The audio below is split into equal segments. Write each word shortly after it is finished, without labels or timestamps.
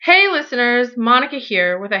listeners, Monica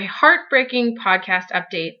here with a heartbreaking podcast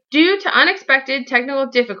update. Due to unexpected technical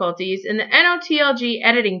difficulties in the NOTLG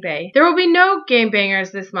editing bay, there will be no Game Bangers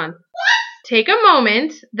this month. Take a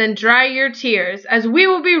moment, then dry your tears, as we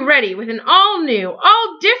will be ready with an all-new,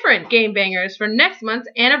 all-different Game Bangers for next month's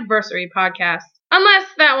anniversary podcast. Unless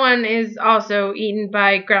that one is also eaten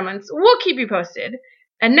by gremlins, we'll keep you posted.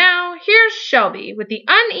 And now, here's Shelby with the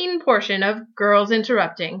uneaten portion of Girls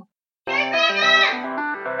Interrupting.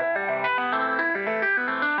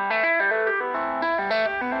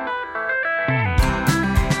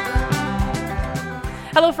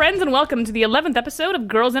 Hello friends and welcome to the 11th episode of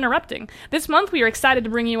Girls Interrupting. This month we are excited to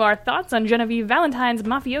bring you our thoughts on Genevieve Valentine's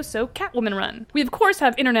mafioso Catwoman run. We of course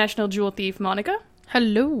have international jewel thief Monica.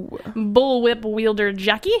 Hello. Bullwhip wielder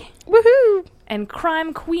Jackie. Woohoo. And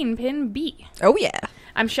crime queenpin B. Oh yeah.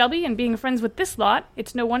 I'm Shelby, and being friends with this lot,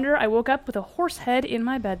 it's no wonder I woke up with a horse head in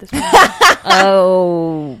my bed this morning.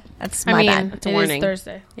 Oh, that's my bad. It's a warning.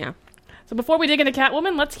 Thursday. Yeah. So before we dig into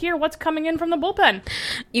Catwoman, let's hear what's coming in from the bullpen.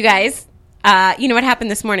 You guys, you know what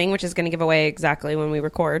happened this morning, which is going to give away exactly when we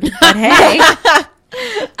record. But hey,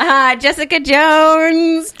 Jessica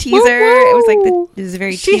Jones teaser. Woo-woo. It was a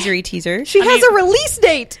very teasery teaser. She has a release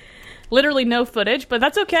date. Literally no footage, but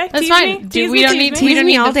that's okay. That's Tease fine. Me, We don't need Tease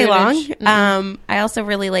me all day long. Mm-hmm. I also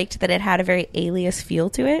really liked that it had a very Alias feel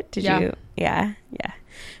to it. Did Yeah. you? Yeah.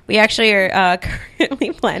 We actually are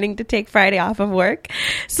currently planning to take Friday off of work.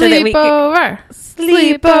 So that we Sleepover.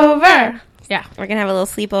 Yeah. We're going to have a little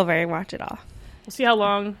sleepover and watch it all. We'll see how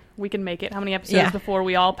long we can make it, how many episodes before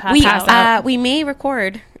we all pass We, out. we may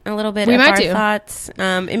record a little bit We of might our do. thoughts. It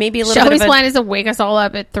may be a little Shelby's bit of plan is to wake us all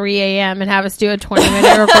up at 3 a.m. and have us do a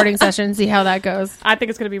 20-minute recording session and see how that goes. I think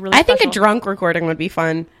it's going to be really I think a special. drunk recording would be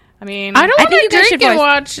fun. I mean, I don't I want think you to guys drink should and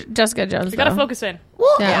watch- watch Jessica Jones, you got to though. focus in.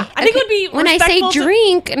 Well, Yeah. I think it would be when I say respectful to-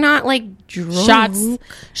 drink, not like drunk.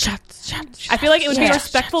 Shots. I feel like it would be Yeah.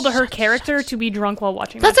 respectful to her character to be drunk while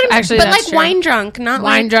watching. That's that what I'm actually. But that's like true. wine drunk, not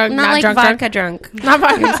Wine like drunk, not like drunk vodka drunk. Not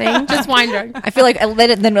vodka. You know what I'm saying? Just wine drunk. I feel like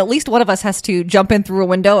then at least one of us has to jump in through a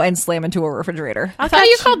window and slam into a refrigerator. I thought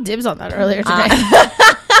you called dibs on that earlier today.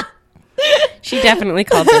 She definitely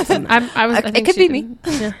called this. I think it could she be did. me.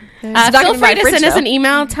 Yeah. It's not Feel gonna be free my to fridge, send us though. an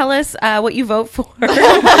email. Tell us what you vote for.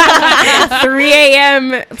 3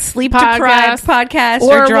 a.m. sleep deprived podcast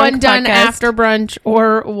or drunk one done podcast. after brunch,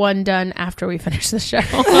 or one done after we finish the show.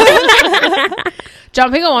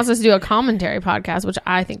 John Pingle wants us to do a commentary podcast, which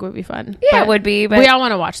I think would be fun. Yeah, it would be. But We all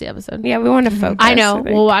want to watch the episode. yeah, we want to focus. I know. think.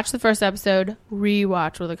 We'll watch the first episode,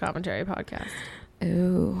 rewatch with a commentary podcast.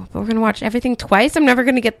 Ooh, but we're gonna watch everything twice. I'm never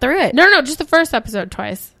gonna get through it. No, just the first episode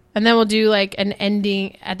twice. And then we'll do like an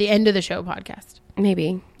ending at the end of the show podcast.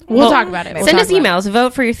 Maybe We'll talk about it. Send us emails.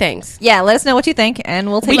 Vote for your things. Yeah, let us know what you think, and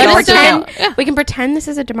we'll take We it all can into pretend. account. Yeah. We can pretend this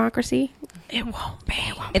is a democracy. It won't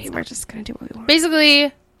be. We're just gonna do what we want.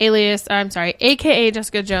 Basically, AKA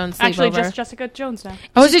Jessica Jones. Actually, Sleepover. just Jessica Jones now.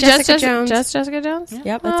 Oh, is it Jessica just Jones. Just Jessica Jones?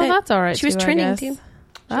 Yep, Oh, that's it. that's all right. She was too, I trending guess. too.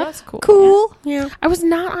 That's cool. Cool. Yeah. I was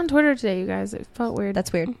not on Twitter today, you guys. It felt weird.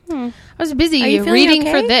 That's weird. I was busy Are you feeling reading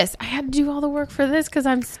okay? for this. I had to do all the work for this because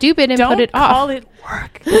I'm stupid and Don't put it call off. it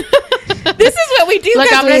work. This is what we do. Look,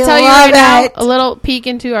 guys. I'm going we to tell you love right now, it. a little peek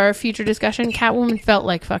into our future discussion. Catwoman felt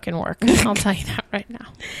like fucking work. I'll tell you that right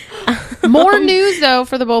now. More news, though,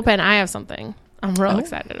 for the bullpen. I have something I'm real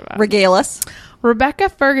excited about. Regale us. Rebecca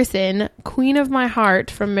Ferguson, Queen of My Heart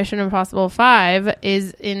from Mission Impossible 5,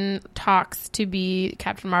 is in talks to be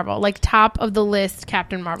Captain Marvel. Like, top of the list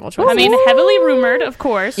Captain Marvel choice. I mean, heavily rumored, of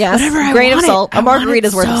course. Yes. Whatever I Grain of want it. salt. I A want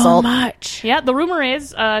margarita's it worth of so salt. much. Yeah, the rumor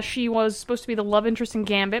is she was supposed to be the love interest in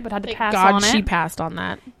Gambit, but had to Thank pass God on she it. passed on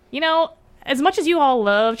that. You know, as much as you all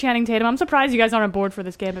love Channing Tatum, I'm surprised you guys aren't on board for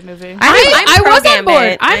this Gambit movie. I pro was on Gambit.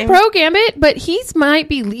 board. I'm pro Gambit, but he's might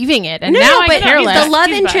be leaving it. And now I but care the less. love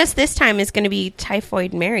He's interest this time is going to be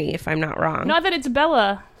Typhoid Mary, if I'm not wrong. Not that it's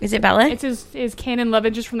Bella. Is it Bella? It's his canon love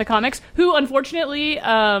interest from the comics, who unfortunately,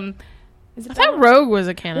 is it I thought Bella? Rogue was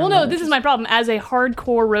a canon. Well, no, this is my problem. As a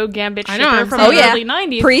hardcore Rogue Gambit I know, shipper I'm from saying- the Oh, yeah. early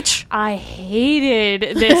 90s, Preach. I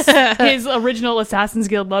hated this his original Assassin's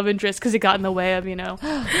Guild love interest because it got in the way of, Breaking up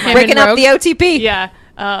the OTP. yeah.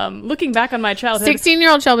 Looking back on my childhood,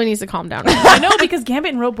 16-year-old Shelby needs to calm down. I know because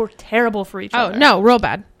Gambit and Rogue were terrible for each Oh, other. no, real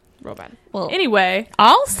bad. Real bad. Well, Anyway,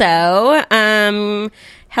 Also,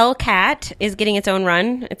 Hellcat is getting its own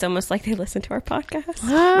run. It's almost like they listen to our podcast.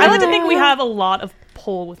 I like to think we have a lot of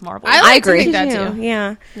pull with Marvel. I I agree. think that Yeah. too.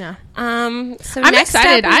 Yeah. Yeah. So I'm next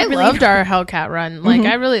excited. up, I really- loved our Hellcat run. Like,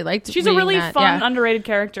 I really liked She's a reading really that. fun, Yeah. underrated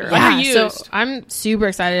character. Yeah, Underused. so I'm super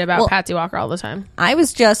excited about Well- Patsy Walker all the time. I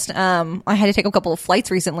was just, I had to take a couple of flights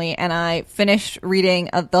recently, and I finished reading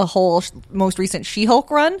the whole most recent She-Hulk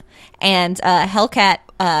run, and Hellcat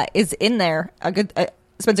is in there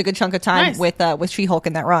spends a good chunk of time Nice. with She-Hulk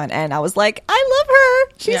in that run, and I was like, I love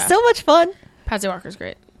her. She's Yeah. so much fun. Patsy Walker's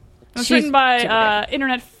great. It's She's written by super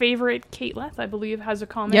internet favorite Kate Leth, I believe, has a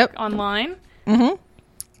comic Yep. online.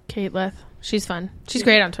 Kate Leth. She's fun. She's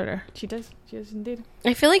great on Twitter. She does. She does indeed.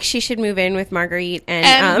 I feel like she should move in with Marguerite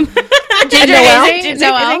and Ginger Noelle? Hazing,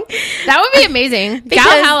 Noelle. That would be amazing. Gal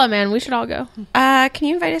Halla, man. We should all go. can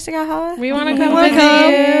you invite us to Galhalla? We want to We come wanna with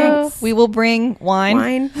come. you. We will bring wine.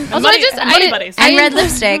 Wine Also, Money Buddies. and red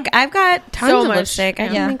lipstick. I've got tons So of much, lipstick. I yeah.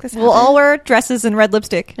 can make this happen. We'll all wear dresses and red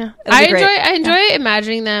lipstick. Yeah. It'll be great. I enjoy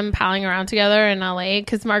imagining them palling around together in LA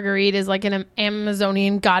because Marguerite is like an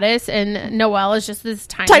Amazonian goddess and Noelle is just this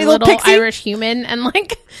tiny little little pixie. Irish human, and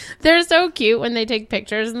like they're so cute when they take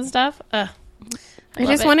pictures and stuff. I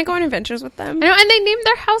just want to go on adventures with them. I know, and they named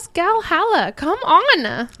their house Gal Halla. Come on,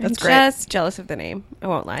 That's I'm great. just jealous of the name. I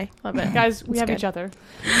won't lie. love it. Guys, we have good. each other.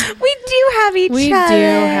 We do have each We do other.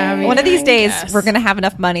 have One of these days, Yes. we're going to have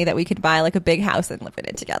enough money that we could buy like a big house and live in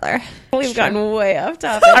it together. We've gotten way off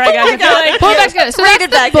topic. All right, guys. I feel like Pull it back together. So Rein it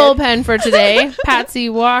that's back the in. bullpen for today. Patsy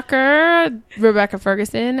Walker, Rebecca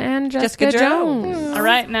Ferguson, and Jessica Jessica Jones. Jones. All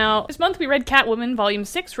right, now, this month we read Catwoman, Volume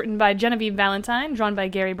 6, written by Genevieve Valentine, drawn by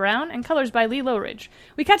Gary Brown, and colors by Lee Lowridge.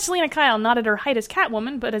 We catch Selena Kyle not at her height as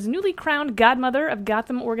Catwoman, but as newly crowned godmother of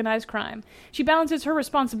Gotham organized crime. She balances her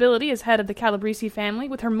responsibility as head of the Calabrese family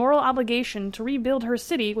with her moral obligation to rebuild her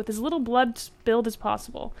city with as little blood spilled as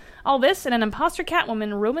possible. All this and an imposter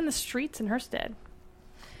Catwoman roaming the streets in her stead.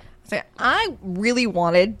 So I really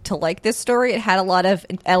wanted to like this story. It had a lot of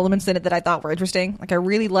elements in it that I thought were interesting. Like, I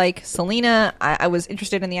really like Selena. I was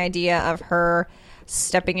interested in the idea of her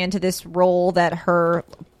stepping into this role that her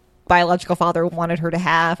biological father wanted her to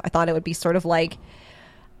have. I thought it would be sort of like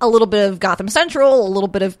a little bit of Gotham Central, a little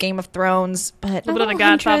bit of Game of Thrones, but A little bit of the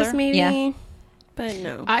Godfather. Maybe. Yeah. But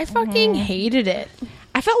no. I fucking hated it.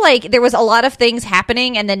 I felt like there was a lot of things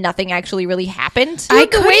happening and then nothing actually really happened. The way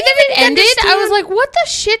that it ended, I understand- was like, what the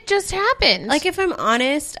shit just happened? Like, if I'm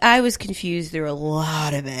honest, I was confused through a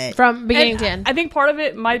lot of it. from beginning And to end. I think part of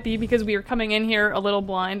it might be because we were coming in here a little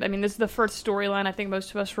blind. I mean, this is the first storyline I think most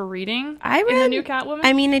of us were reading I in the read new Catwoman.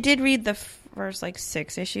 I mean, I did read the first like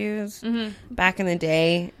 6 issues back in the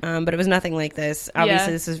day, but it was nothing like this. Obviously,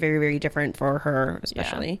 Yeah. this is very, very different for her,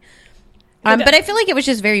 especially. But But I feel like it was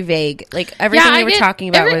just very vague. Like everything we were talking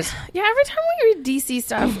about was every time we read DC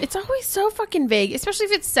stuff, it's always so fucking vague, especially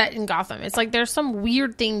if it's set in Gotham. It's like there's some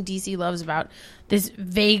weird thing DC loves about this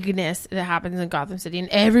vagueness that happens in Gotham City, and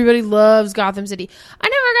everybody loves Gotham City. I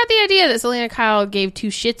never got the idea that Selena Kyle gave 2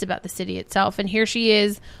 shits about the city itself, and here she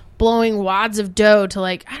is blowing wads of dough to,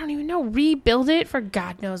 like, I don't even know, rebuild it for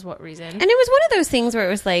God knows what reason. And it was one of those things where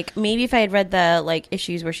it was like, maybe if I had read the like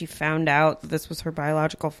issues where she found out that this was her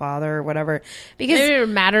biological father or whatever, because Maybe it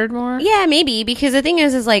mattered more. yeah, maybe because the thing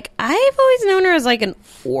is like I've always known her as like an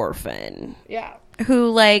orphan, Yeah.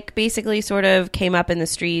 who like basically sort of came up in the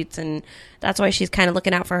streets, and that's why she's kind of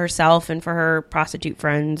looking out for herself and for her prostitute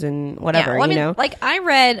friends and whatever, well, I mean, you know. like, I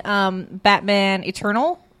read Batman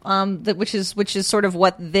Eternal, which is sort of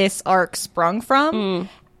what this arc sprung from,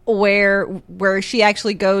 where she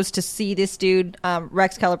actually goes to see this dude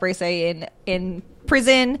Rex Calabrese in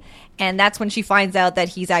prison, and that's when she finds out that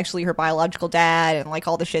he's actually her biological dad and like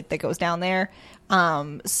all the shit that goes down there.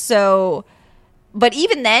 But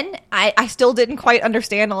even then, I still didn't quite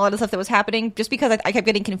understand a lot of stuff that was happening, just because I kept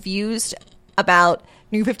getting confused about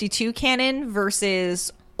New 52 canon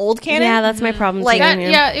versus old canon. Yeah, that's my problem Like, too. That-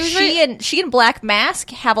 yeah, it was she and Black Mask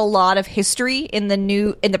have a lot of history in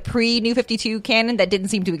the pre New 52 canon that didn't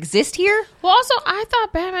seem to exist here. Well, also, I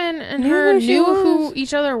thought Batman and her knew who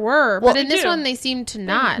each other were, Well, but in they this do. one, they seem to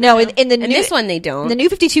not. No, in the In new, this one, they don't. in the New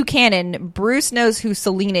 52 canon, Bruce knows who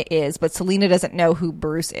Selena is, but Selena doesn't know who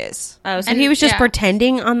Bruce is. Oh, so And- he was just yeah.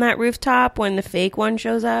 pretending on that rooftop when the fake one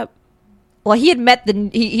shows up. Well, he had met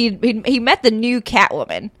he met the new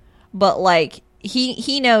Catwoman, but like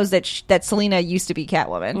he knows that Selena used to be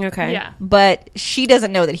Catwoman. Okay. yeah. But she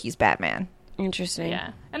doesn't know that he's Batman. Interesting.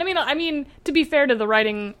 Yeah. And I mean, to be fair to the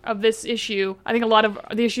writing of this issue, I think a lot of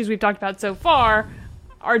the issues we've talked about so far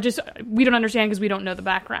are just, we don't understand because we don't know the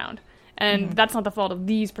background. And that's not the fault of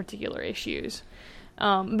these particular issues.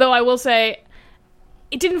 Though I will say,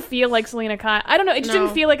 it didn't feel like Selena Kyle. I don't know. It just No.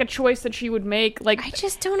 didn't feel like a choice that she would make. Like, I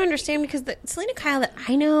just don't understand because the Selena Kyle that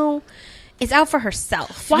I know is out for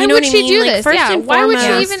herself. Why You know would what I she mean? do Like, this? first Yeah, and why would she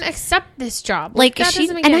foremost- even accept this job? like that she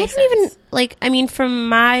doesn't make and any I don't even sense. like. I mean, from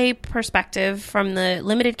my perspective, from the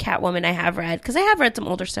limited Catwoman I have read, because I have read some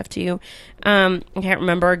older stuff too. I can't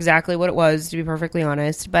remember exactly what it was, to be perfectly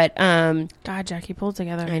honest, but God, Jackie, pull it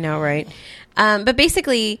together. I know, right? But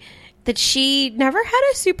basically, that she never had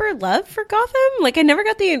a super love for Gotham. Like, I never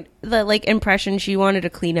got the like impression she wanted to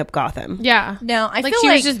clean up Gotham. Yeah. No, I like feel she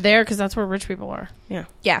like was just there because that's where rich people are. Yeah.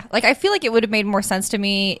 yeah, like I feel like it would have made more sense to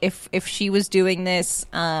me if she was doing this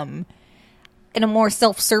in a more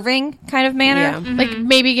self-serving kind of manner. Yeah. Like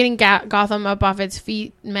maybe getting Gotham up off its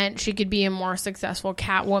feet meant she could be a more successful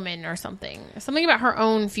Catwoman or something. Something about her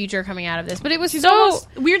own future coming out of this. But it was She's so almost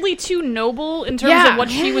weirdly too noble in terms Yeah. of what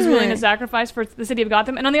she was willing to sacrifice for the city of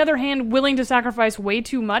Gotham, and on the other hand, willing to sacrifice way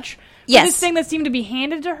too much for Yes. this thing that seemed to be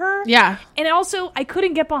handed to her. Yeah. And also, I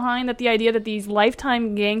couldn't get behind the idea that these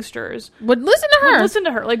lifetime gangsters would listen to would her. listen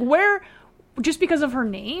to her. Like, where, just because of her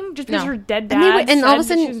name, just because No. her dead And, they dad would, and all of a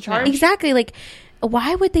said that she was sudden, in charge. exactly, like,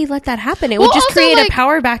 why would they let that happen? It Well, would just also, create like- a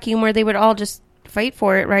power vacuum where they would all just fight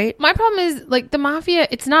for it, right? My problem is, like, the mafia,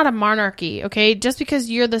 it's not a monarchy, okay? Just because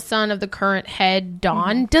you're the son of the current head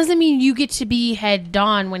Don doesn't mean you get to be head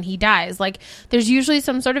Don when he dies. Like, there's usually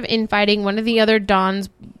some sort of infighting. One of the other Dons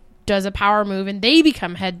does a power move and they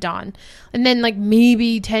become head Don. And then, like,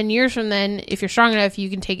 maybe 10 years from then, if you're strong enough, you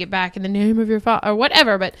can take it back in the name of your father or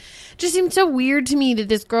whatever. But it just seems so weird to me that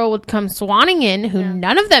this girl would come swanning in who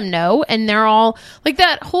none of them know. And they're all, like,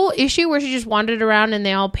 that whole issue where she just wandered around and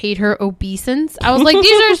they all paid her obeisance. I was like,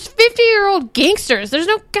 these are 50-year-old gangsters. There's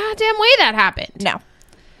no goddamn way that happened. No.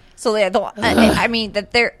 So yeah, I mean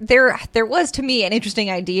that there was to me an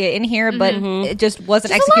interesting idea in here, but it just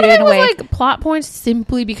wasn't Just a lot executed of in it a way. was like plot points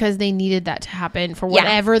simply because they needed that to happen for Yeah.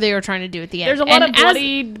 whatever they were trying to do at the end. There's a lot And of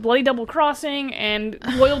as- bloody double crossing and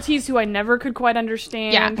loyalties who I never could quite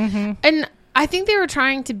understand. Yeah. And I think they were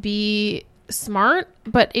trying to be smart,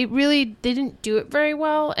 but they didn't do it very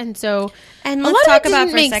well. And so And a let's lot of talk it about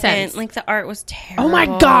didn't for a make second, sense. like, the art was terrible. oh my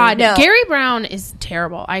God, No. Gary Brown is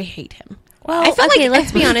terrible. I hate him. Well, I feel okay, like-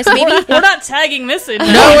 let's be honest. Maybe We're not tagging this in. No,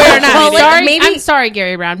 we're not. Well, like, sorry, maybe- I'm sorry,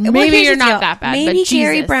 Gary Brown. Well, Maybe here's you're the deal. not that bad. Maybe but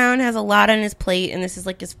Gary Jesus. Brown has a lot on his plate, and this is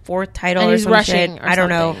like his 4th title And or he's some rushing shit. or I don't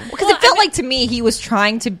know. something. Because it felt like to me he was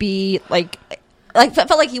trying to be like felt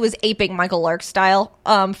like he was aping Michael Lark's style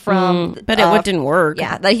from But it didn't work.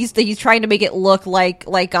 Yeah, that he's trying to make it look like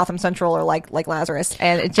Gotham Central or like Lazarus,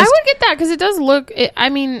 and it I just would get that because it does look. I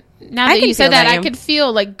mean, now I that can you said feel that, that, I yeah. could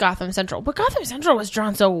feel like Gotham Central. But Gotham Central was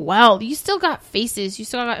drawn so well. You still got faces. You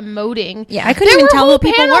still got emoting. Yeah. I couldn't There even were tell whole who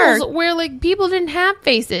people panels were. where like people didn't have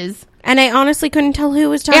faces. And I honestly couldn't tell who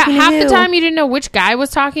was Yeah, talking to half who. the time you didn't know which guy was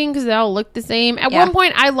talking because they all looked the same. At Yeah. one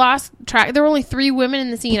point, I lost track. There were only 3 women in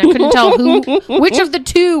the scene. I couldn't tell which of the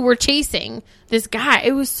 2 were chasing this guy.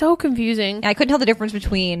 It was so confusing. I couldn't tell the difference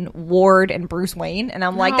between Ward and Bruce Wayne, and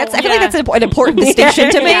I'm like, No, I feel yeah. like that's an important distinction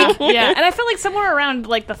to make. Yeah, and I feel like somewhere around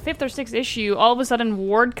like the 5th or 6th issue, all of a sudden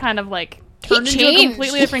Ward kind of like turned into a changed.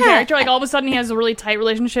 completely different Yeah. character. Like all of a sudden he has a really tight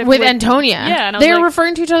relationship With Antonia. Yeah, and I was they were like-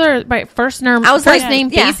 referring to each other by first name, I was first like, name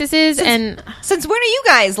yeah. bases, and Since when are you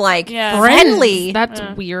guys like Yeah. friendly? That's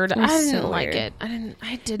weird. I That's didn't so like weird. it.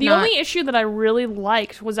 I did The not. only issue that I really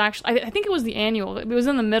liked was actually, I think it was the annual. It was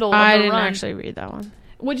in the middle of I the didn't run, actually read that one.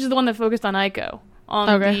 which is the one that focused on Aiko, on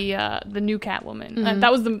Okay. the new Catwoman. And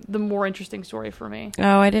that was the more interesting story for me.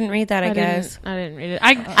 Oh, I didn't read that, I guess. I didn't read it.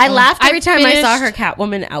 I laughed every time I saw finished- her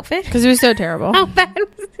Catwoman outfit. because it was so terrible. How bad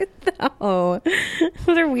was it, though?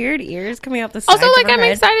 With her weird ears coming out the sides Also, like, of her I'm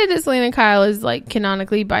head. excited that Selena Kyle is like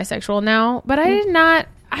canonically bisexual now, but I did not.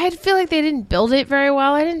 I feel like they didn't build it very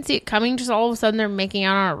well. I didn't see it coming. Just all of a sudden, they're making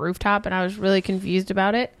out on a rooftop, and I was really confused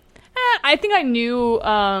about it. I think I knew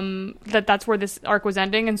that that's where this arc was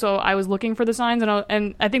ending, and so I was looking for the signs,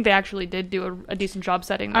 and I think they actually did do a decent job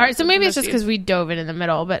setting. All right, so the maybe it's just miscues. because we dove in the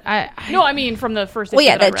middle, but No, I mean from the first. Well, issue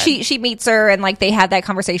yeah, that I that read. she meets her and like they had that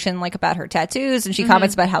conversation like about her tattoos, and she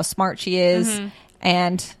comments about how smart she is,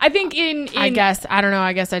 and I think in I guess I don't know.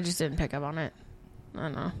 I guess I just didn't pick up on it. I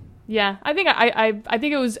don't know. yeah, I think I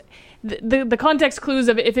think it was the context clues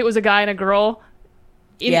of if it was a guy and a girl.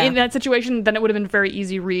 Yeah. In that situation, then it would have been a very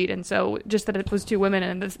easy read, and so just that it was 2 women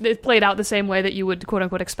and it played out the same way that you would quote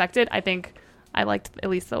unquote expect it. I think I liked at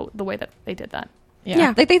least the way that they did that.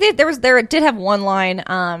 Yeah. like they did. There did have one line.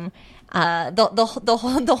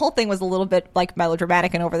 The whole thing was a little bit like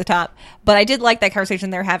melodramatic and over the top, but I did like that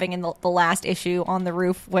conversation they're having in the last issue on the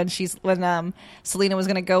roof when Selena was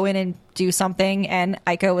going to go in and do something, and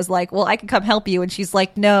Aiko was like, "Well, I can come help you," and she's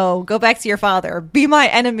like, "No, go back to your father, be my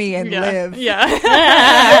enemy and live." Yeah.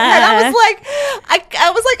 And I was like,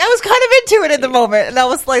 I was kind of into it in the moment, and I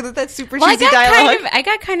was like, that's super Well, cheesy dialogue. I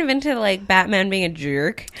got kind of into like Batman being a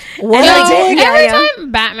jerk. What And, I like, did, Every yeah.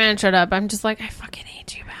 time Batman showed up, I'm just like, I fucking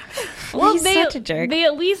hate you, Batman. Well, He's they, such a jerk. They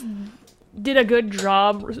at least did a good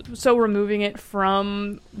job so removing it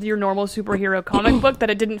from your normal superhero comic book that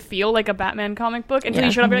it didn't feel like a Batman comic book until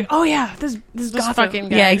you showed up. You're like, oh yeah, this is Gotham. fucking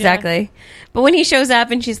guy. Yeah, exactly. But when he shows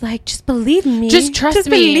up and she's like, just believe me. Just trust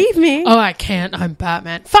me. Believe me. Oh, I can't. I'm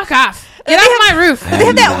Batman. Fuck off. Get off my roof. They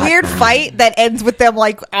have that weird fight that ends with them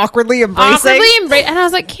like awkwardly embracing. And I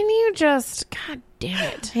was like, can you just, God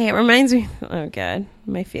damn it. Hey, it reminds me. Oh God,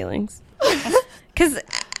 my feelings. Because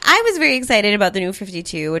I was very excited about the New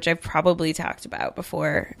 52, which I've probably talked about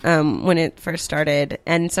before when it first started.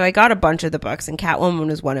 And so I got a bunch of the books, and Catwoman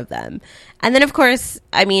was one of them. And then, of course,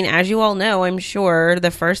 I mean, as you all know, I'm sure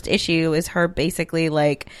the first issue is her basically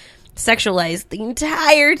like sexualized the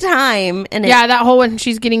entire time. And Yeah, that whole when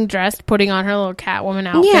she's getting dressed, putting on her little Catwoman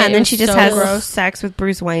outfit. yeah, and then was she just so has gross. sex with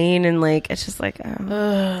Bruce Wayne, and like it's just like,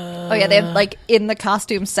 Oh yeah, they have like in the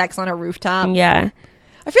costume sex on a rooftop. yeah.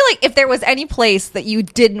 I feel like if there was any place that you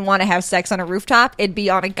didn't want to have sex on a rooftop, it'd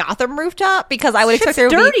be on a Gotham rooftop because I would expect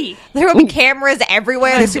Shit's there would be cameras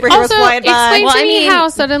everywhere. There's superheroes Also, flying by. explain Well, to I me mean- how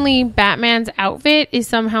suddenly Batman's outfit is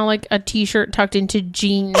somehow like a t-shirt tucked into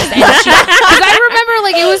jeans. Because I remember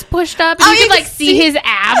like it was pushed up and you could like see his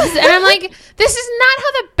abs. And I'm like, this is not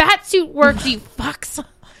how the Batsuit works, you fucks.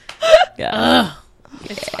 Yeah.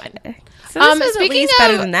 It's fine. So this is at speaking least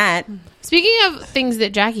better of- than that. Speaking of things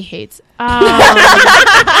that Jackie hates,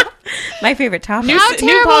 My favorite topic. how New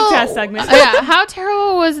terrible, podcast segment. Yeah, how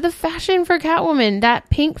terrible was the fashion for Catwoman? That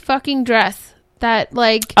pink fucking dress. That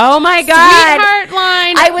like Oh my God. sweetheart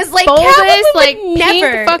line. I was like, bulbous, Catwoman would like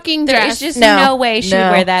never. pink fucking There dress. is just No. no way she'd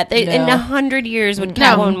No. wear that. In No. 100 years would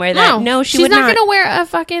Catwoman wear that. No, she she's would not. gonna wear a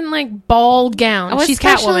fucking like ball gown. Oh, She's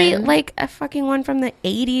especially Catwoman. like a fucking one from the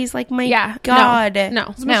 80s. Like my yeah, God. no,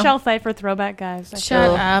 It's Michelle Pfeiffer throwback, guys.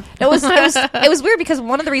 Shut up. it was weird because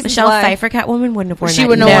one of the reasons Michelle why Pfeiffer Catwoman wouldn't have worn She that.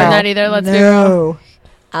 wouldn't have either. worn that either. Let's be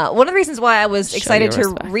real. One of the reasons why I was excited your to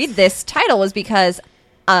respect. read this title was because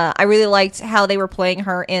I really liked how they were playing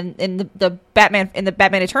her in the Batman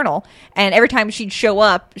Eternal, and every time she'd show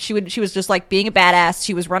up, she was just like being a badass.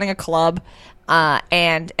 She was running a club,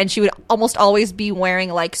 and she would almost always be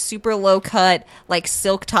wearing like super low cut like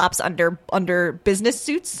silk tops under business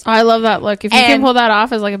suits. I love that look. If you can And- pull that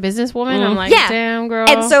off as like a businesswoman, I'm like, Yeah. damn girl.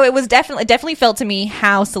 And so it was definitely felt to me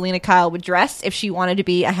how Selena Kyle would dress if she wanted to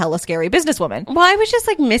be a hella scary businesswoman. Well, I was just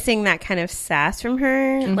like missing that kind of sass from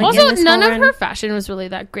her. Like, also, in this none whole of run. her fashion was really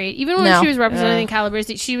that great. Even when No. she was representing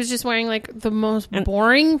Calabrese, she was just wearing like the most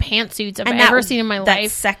boring pantsuits I've ever seen in my that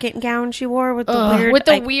life. second gown she wore with the Ugh, weird, with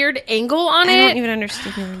the like, weird angle on I it. don't even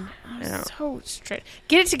understand. I don't. So straight.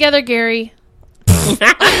 Get it together, Gary.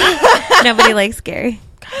 Nobody likes Gary.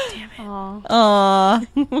 I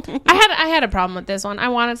had a problem with this one. I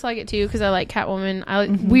wanted to like it too because I like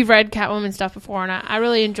Catwoman. We've read Catwoman stuff before, and I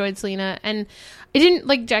really enjoyed Selena. And it didn't,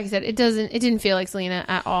 like Jackie said, it didn't feel like Selena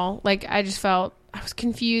at all. Like I just felt I was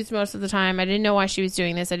confused most of the time. I didn't know why she was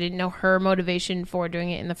doing this. I didn't know her motivation for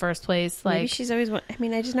doing it in the first place. Maybe Like she's always. I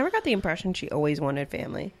mean, I just never got the impression she always wanted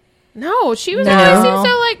family. no, she was No. always seemed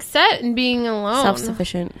so like set and being alone.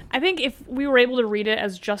 Self-sufficient. I think if we were able to read it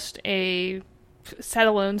as just a set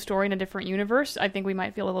alone story in a different universe, I think we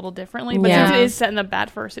might feel a little differently. But Yeah. since it is set in the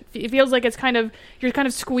Batverse, it feels like it's kind of you're kind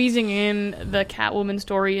of squeezing in the Catwoman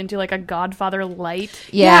story into like a Godfather light.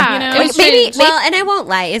 Yeah, You know? it was Maybe- strange. Well, and I won't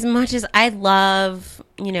lie. As much as I love,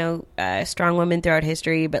 strong women throughout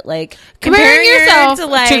history, but like Comparing her yourself to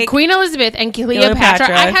to like Queen Elizabeth and Cleopatra,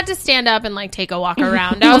 Cleopatra. I had to stand up and like take a walk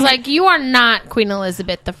around. I was like, "You are not Queen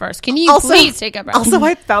Elizabeth the First. Can you please take a breath?" Also,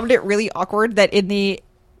 I found it really awkward that in the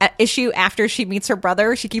issue after she meets her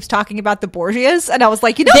brother, she keeps talking about the Borgias, and I was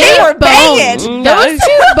like, they were banging. Those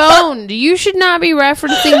two boned. You should not be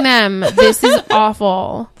referencing them. This is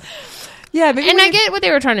awful. Yeah, maybe And we I could- get what they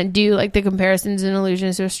were trying to do, like the comparisons and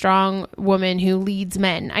allusions to a strong woman who leads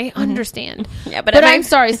men. I understand. Yeah, but I'm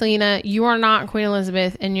sorry, Selena. You are not Queen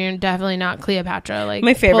Elizabeth, and you're definitely not Cleopatra. Like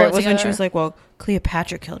my pull favorite it was when she together. was like, "Well,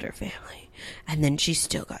 Cleopatra killed her family, and then she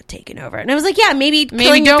still got taken over." And I was like, "Yeah, maybe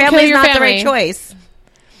killing your don't family kill is your not the right family. choice.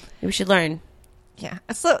 We should learn." Yeah.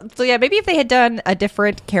 So yeah, maybe if they had done a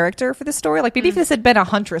different character for this story, like maybe if this had been a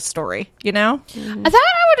huntress story, I thought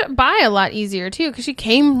I would buy a lot easier too, because she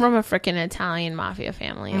came from a freaking Italian mafia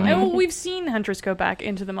family. Like, Well, we've seen Huntress go back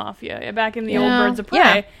into the mafia, back in the Yeah. old Birds of Prey,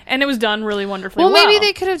 Yeah. and it was done really wonderfully well, well. maybe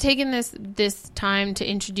they could have taken this time to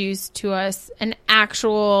introduce to us an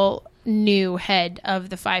actual new head of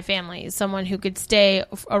the five families, someone who could stay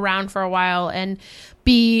around for a while and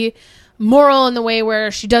be moral in the way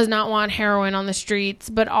where she does not want heroin on the streets,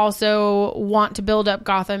 but also want to build up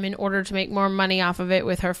Gotham in order to make more money off of it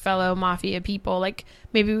with her fellow mafia people. Like,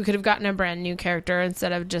 maybe we could have gotten a brand new character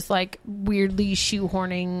instead of just like weirdly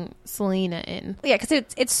shoehorning Selina in. Yeah, because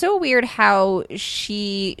it's so weird how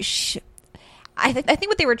I think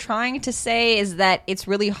what they were trying to say is that it's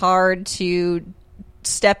really hard to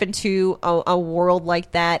step into a world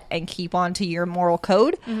like that and keep on to your moral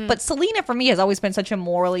code. But Selina, for me, has always been such a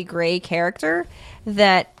morally gray character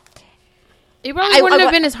that it probably wouldn't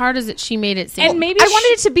have been as hard as she made it seem. And maybe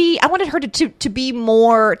I wanted her to be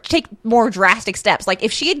more, take more drastic steps. Like,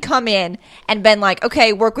 if she had come in and been like,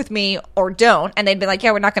 okay, work with me or don't, and they'd be like,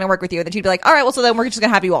 yeah, we're not going to work with you, and then she'd be like, all right, well, so then we're just going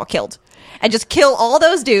to have you all killed. And just kill all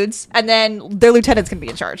those dudes, and then their lieutenant's going to be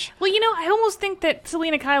in charge. Well, I almost think that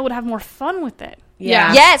Selina Kyle would have more fun with it.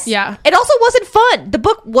 Yeah. Yes. Yeah. It also wasn't fun. The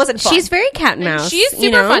book wasn't fun. She's very cat and mouse. She's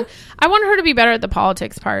super fun. I wanted her to be better at the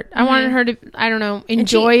politics part. I wanted her to, I don't know,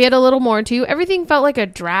 enjoy it a little more too. Everything felt like a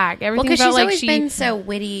drag. Everything Because felt she's like always been so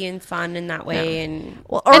witty and fun in that way. And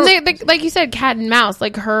and like you said, cat and mouse,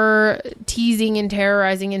 like her teasing and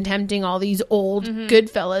terrorizing and tempting all these old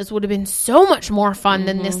good fellas would have been so much more fun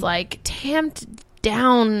than this like tamped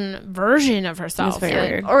down version of herself.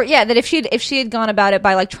 very weird. Or that if she had gone about it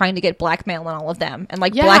by like trying to get blackmail on all of them and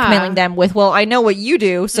like blackmailing them with, well, I know what you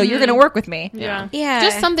do, so you're going to work with me. Yeah.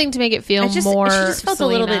 Just something to make it feel more. She just felt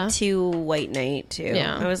Selena. a little bit too White Knight too.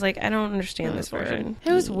 Yeah. I was like, I don't understand this version.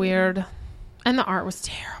 It was weird, and the art was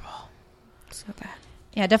terrible. So bad.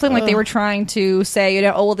 Yeah, definitely like they were trying to say,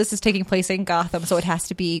 oh, well, this is taking place in Gotham, so it has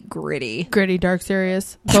to be gritty. Gritty, dark,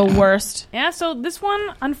 serious, the worst. Yeah, so this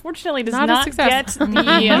one, unfortunately, does Not a not success. get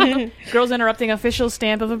the Girls Interrupting official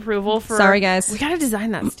stamp of approval for... Sorry, guys. We gotta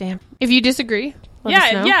design that stamp. If you disagree, let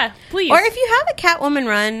us know. Yeah, please. Or if you have a Catwoman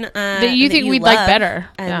run that you think we'd like better,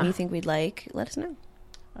 and you think we'd like, let us know.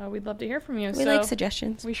 We'd love to hear from you. We like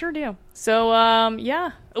suggestions. We sure do. So,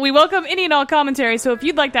 we welcome any and all commentary. So if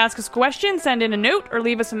you'd like to ask us a question, send in a note or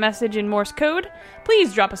leave us a message in Morse code.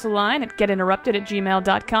 Please drop us a line at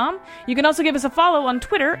getinterrupted@gmail.com. You can also give us a follow on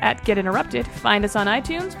Twitter at getinterrupted. Find us on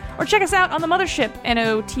iTunes or check us out on the mothership,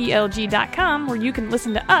 notlg.com, where you can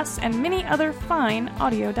listen to us and many other fine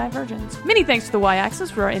audio diversions. Many thanks to the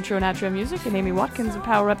Y-Axis for our intro and outro music and Amy Watkins of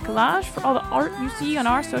Power Up Collage for all the art you see on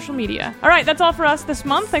our social media. All right, that's all for us this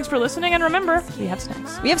month. Thanks for listening, and remember, we have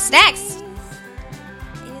snacks. We have snacks.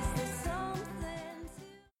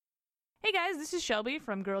 Hey guys, this is Shelby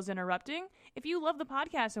from Girls Interrupting. If you love the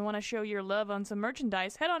podcast and want to show your love on some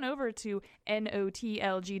merchandise, head on over to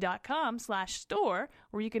notlg.com/store,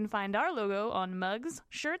 where you can find our logo on mugs,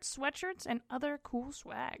 shirts, sweatshirts, and other cool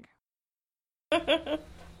swag. Damn,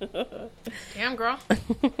 girl. I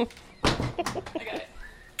got it.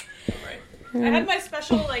 Right. I had my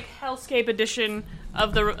special Hellscape edition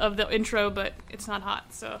of the intro, but it's not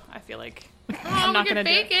hot, so I feel like I'm not gonna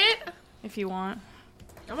fake do it. if you want.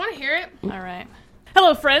 I want to hear it. All right.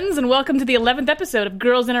 Hello, friends, and welcome to the 11th episode of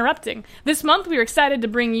Girls Interrupting. This month, we are excited to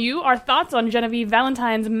bring you our thoughts on Genevieve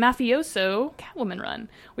Valentine's mafioso Catwoman run.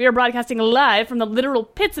 We are broadcasting live from the literal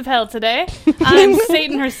pits of hell today. I'm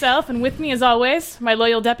Satan herself, and with me, as always, my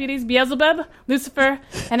loyal deputies, Beelzebub, Lucifer,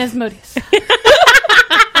 and Asmodeus.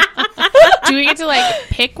 Do we get to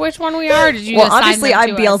pick which one we are? Or did you Well, assign obviously, them I'm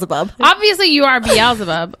to us? Beelzebub. Obviously, you are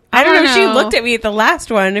Beelzebub. I don't know. wanna She looked at me at the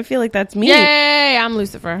last one. I feel like that's me. Yay! I'm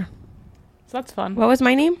Lucifer. So that's fun. What was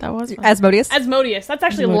my name? That was fun. Asmodeus. Asmodeus. That's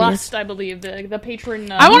actually Asmodeus. Lust, I believe, the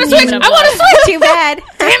patron. I want to switch. demon of I want to lust. switch. Too bad.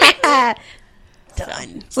 Damn it!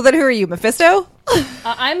 Done. So then who are you, Mephisto?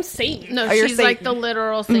 I'm Satan. No, you're she's Satan. like the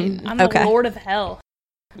literal Satan. I'm the Okay. Lord of Hell.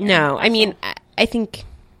 No, I mean, I think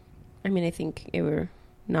it were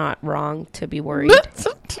not wrong to be worried.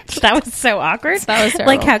 That was so awkward. That was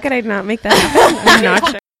Like, terrible. how could I not make that happen? I'm not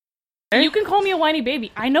sure. You can call me a whiny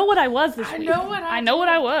baby. I know what I was this week. know what I know what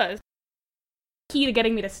I was. Key to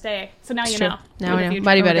getting me to stay. So now you know. Now For we the know. future.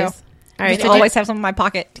 Buddy There we go. buddies. All I right, just always have some in my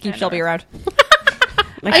pocket to keep I know. Shelby around.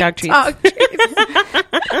 like dog treats.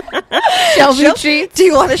 Shelby treat. Do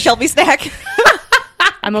you want a Shelby snack?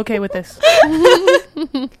 I'm okay with this.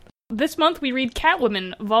 This month we read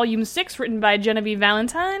Catwoman, Volume 6, written by Genevieve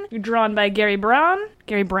Valentine, drawn by Gary Brown.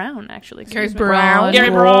 Gary Brown, actually. excuse me. Brown. Gary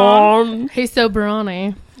Brown. He's so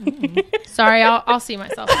brawny. Sorry, I'll see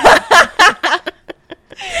myself.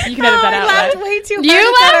 You can edit that out, right? way too hard.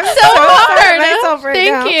 You laughed so hard.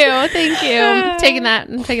 Right now. Thank you. I'm taking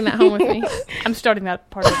that home with me. I'm starting that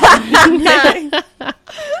part of it.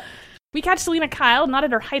 We catch Selina Kyle not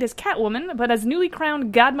at her height as Catwoman, but as newly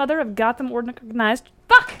crowned godmother of Gotham organized...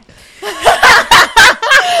 Fuck!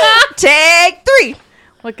 Take 3.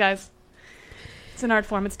 Look, guys. It's an art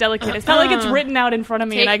form. It's delicate. It's not like it's written out in front of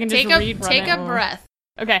me and I can just read from take it. a breath.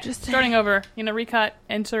 Okay, just starting over. You know, recut,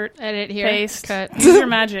 insert, Edit here. paste. Cut. Use your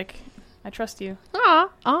magic. I trust you.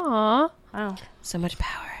 Aw. Wow. So much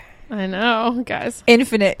power. I know, guys.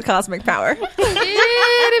 Infinite cosmic power.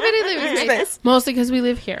 Mostly because we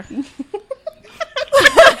live here.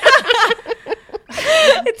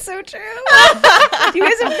 It's so true. You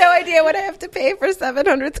guys have no idea what I have to pay for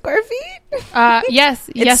 700 square feet. Yes,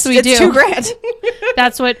 yes, we do. It's $2,000.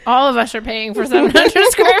 That's what all of us are paying for 700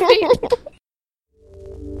 square feet.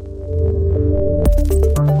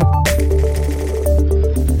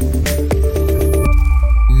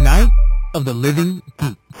 Night of the Living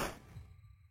Geek.